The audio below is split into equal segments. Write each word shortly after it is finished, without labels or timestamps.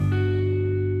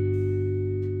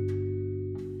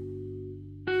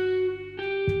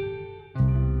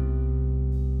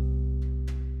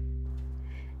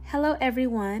Hello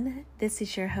everyone, this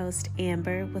is your host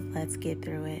Amber with Let's Get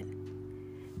Through It.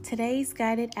 Today's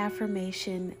guided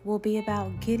affirmation will be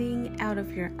about getting out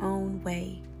of your own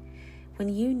way when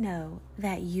you know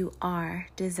that you are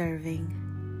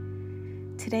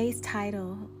deserving. Today's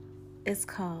title is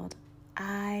called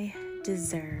I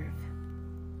Deserve.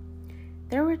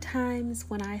 There were times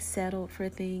when I settled for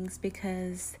things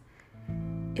because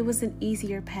it was an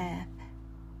easier path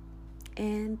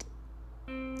and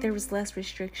there was less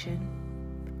restriction.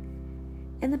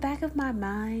 In the back of my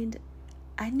mind,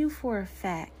 I knew for a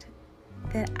fact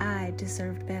that I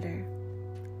deserved better,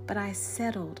 but I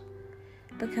settled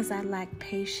because I lacked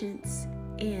patience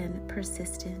and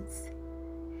persistence.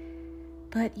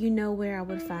 But you know where I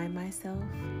would find myself?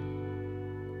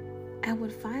 I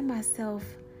would find myself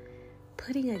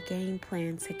putting a game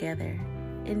plan together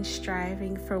and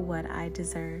striving for what I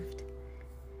deserved.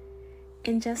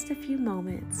 In just a few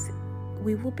moments,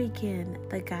 we will begin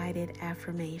the guided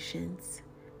affirmations.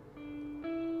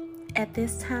 At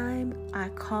this time, I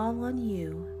call on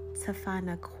you to find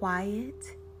a quiet,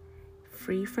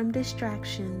 free from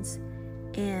distractions,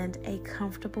 and a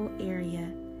comfortable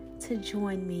area to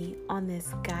join me on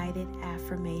this guided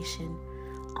affirmation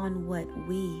on what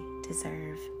we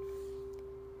deserve.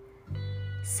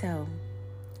 So,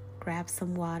 grab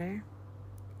some water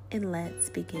and let's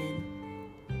begin.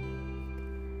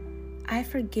 I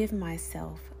forgive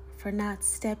myself for not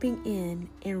stepping in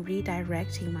and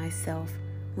redirecting myself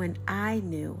when I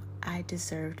knew I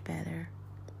deserved better.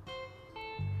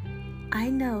 I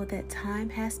know that time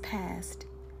has passed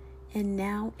and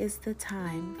now is the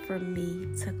time for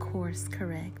me to course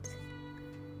correct.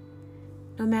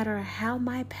 No matter how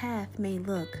my path may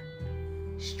look,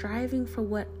 striving for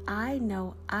what I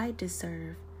know I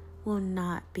deserve will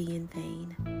not be in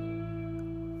vain.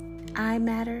 I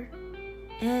matter.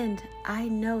 And I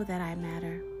know that I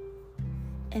matter.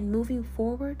 And moving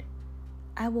forward,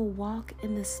 I will walk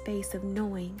in the space of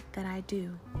knowing that I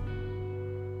do.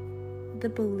 The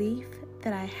belief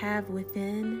that I have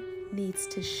within needs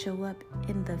to show up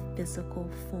in the physical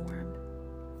form.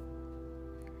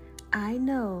 I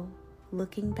know,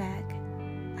 looking back,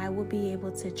 I will be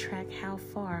able to track how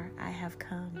far I have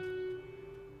come.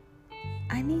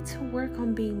 I need to work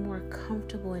on being more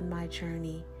comfortable in my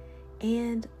journey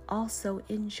and also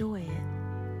enjoy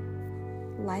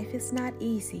it. Life is not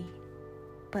easy,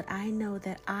 but I know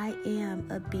that I am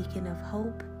a beacon of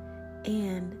hope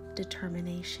and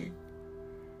determination.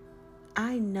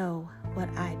 I know what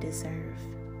I deserve.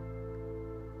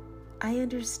 I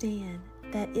understand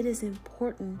that it is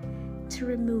important to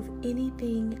remove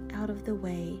anything out of the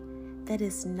way that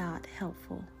is not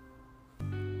helpful.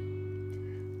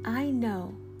 I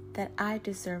know that I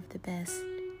deserve the best,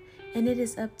 and it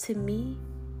is up to me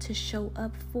to show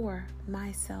up for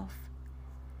myself.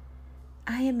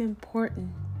 I am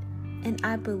important, and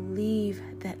I believe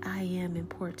that I am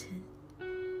important.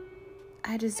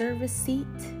 I deserve a seat,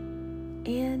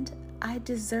 and I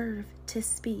deserve to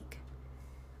speak.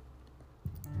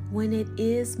 When it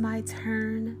is my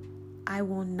turn, I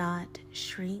will not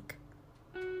shrink.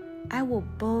 I will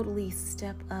boldly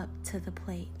step up to the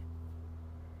plate.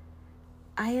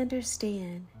 I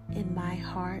understand in my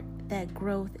heart that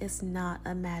growth is not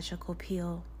a magical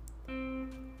pill.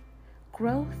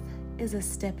 Growth is a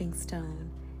stepping stone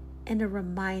and a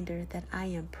reminder that I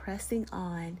am pressing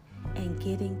on and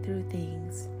getting through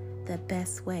things the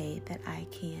best way that I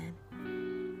can.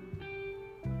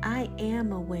 I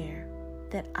am aware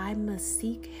that I must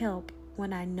seek help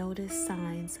when I notice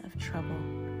signs of trouble.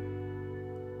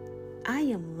 I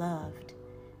am loved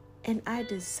and I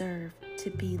deserve to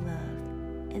be loved.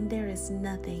 And there is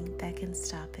nothing that can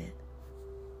stop it.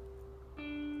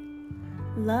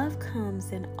 Love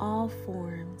comes in all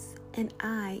forms, and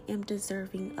I am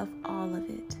deserving of all of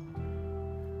it.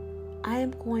 I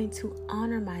am going to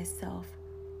honor myself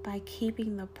by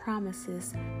keeping the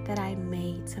promises that I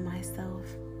made to myself.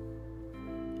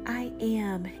 I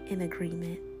am in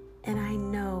agreement, and I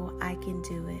know I can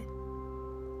do it.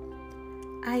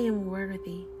 I am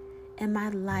worthy, and my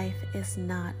life is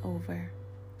not over.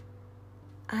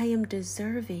 I am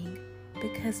deserving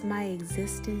because my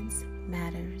existence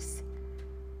matters.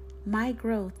 My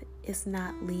growth is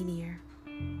not linear.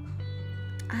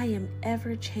 I am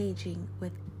ever changing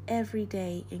with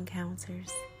everyday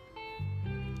encounters.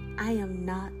 I am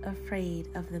not afraid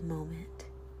of the moment.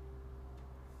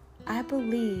 I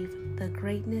believe the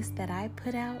greatness that I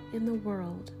put out in the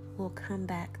world will come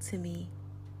back to me.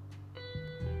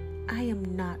 I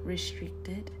am not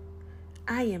restricted.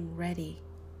 I am ready.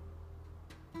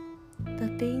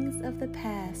 The things of the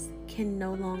past can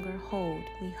no longer hold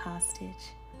me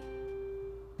hostage.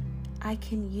 I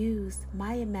can use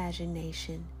my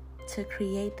imagination to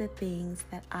create the things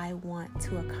that I want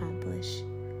to accomplish.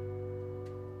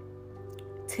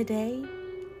 Today,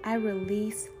 I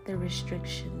release the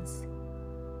restrictions.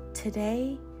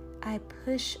 Today, I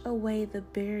push away the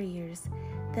barriers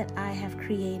that I have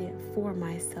created for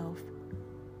myself.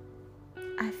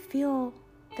 I feel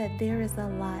that there is a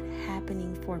lot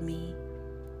happening for me.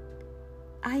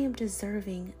 I am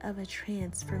deserving of a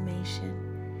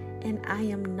transformation, and I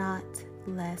am not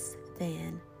less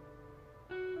than.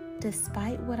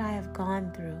 Despite what I have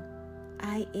gone through,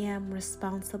 I am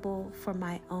responsible for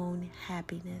my own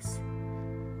happiness.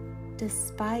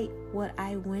 Despite what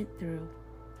I went through,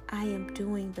 I am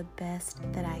doing the best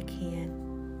that I can.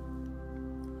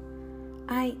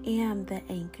 I am the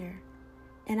anchor,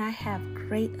 and I have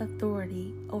great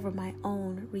authority over my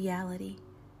own reality.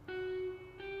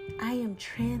 I am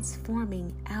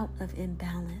transforming out of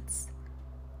imbalance.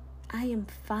 I am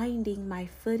finding my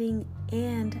footing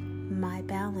and my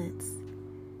balance.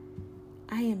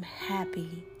 I am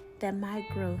happy that my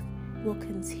growth will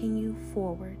continue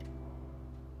forward.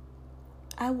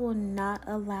 I will not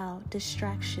allow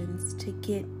distractions to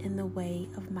get in the way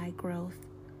of my growth.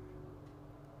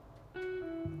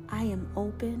 I am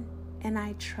open and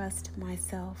I trust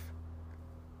myself.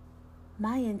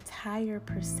 My entire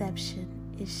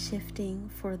perception is shifting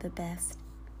for the best.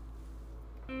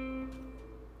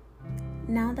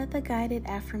 Now that the guided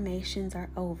affirmations are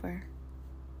over,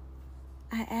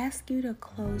 I ask you to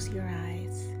close your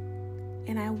eyes,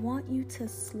 and I want you to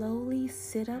slowly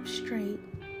sit up straight.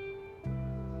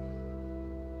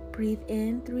 Breathe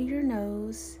in through your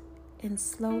nose and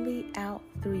slowly out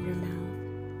through your mouth.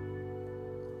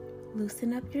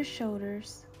 Loosen up your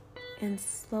shoulders and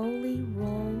slowly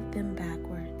roll them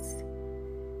backwards.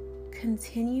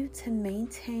 Continue to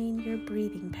maintain your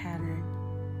breathing pattern.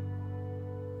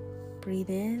 Breathe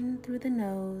in through the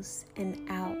nose and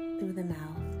out through the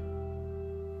mouth.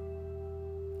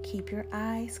 Keep your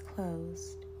eyes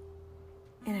closed,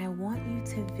 and I want you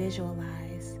to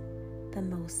visualize the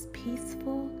most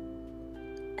peaceful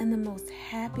and the most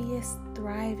happiest,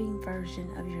 thriving version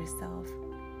of yourself.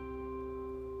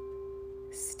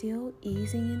 Still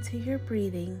easing into your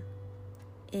breathing,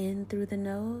 in through the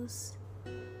nose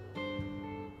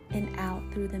and out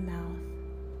through the mouth.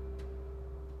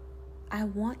 I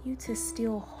want you to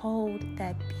still hold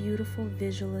that beautiful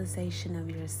visualization of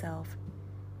yourself.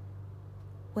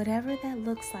 Whatever that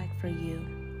looks like for you,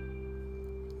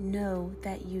 know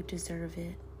that you deserve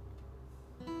it.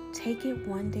 Take it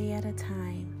one day at a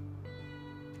time.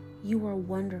 You are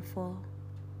wonderful.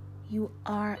 You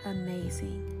are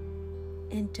amazing.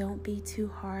 And don't be too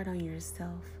hard on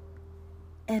yourself.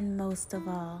 And most of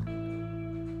all,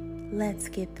 let's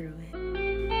get through it.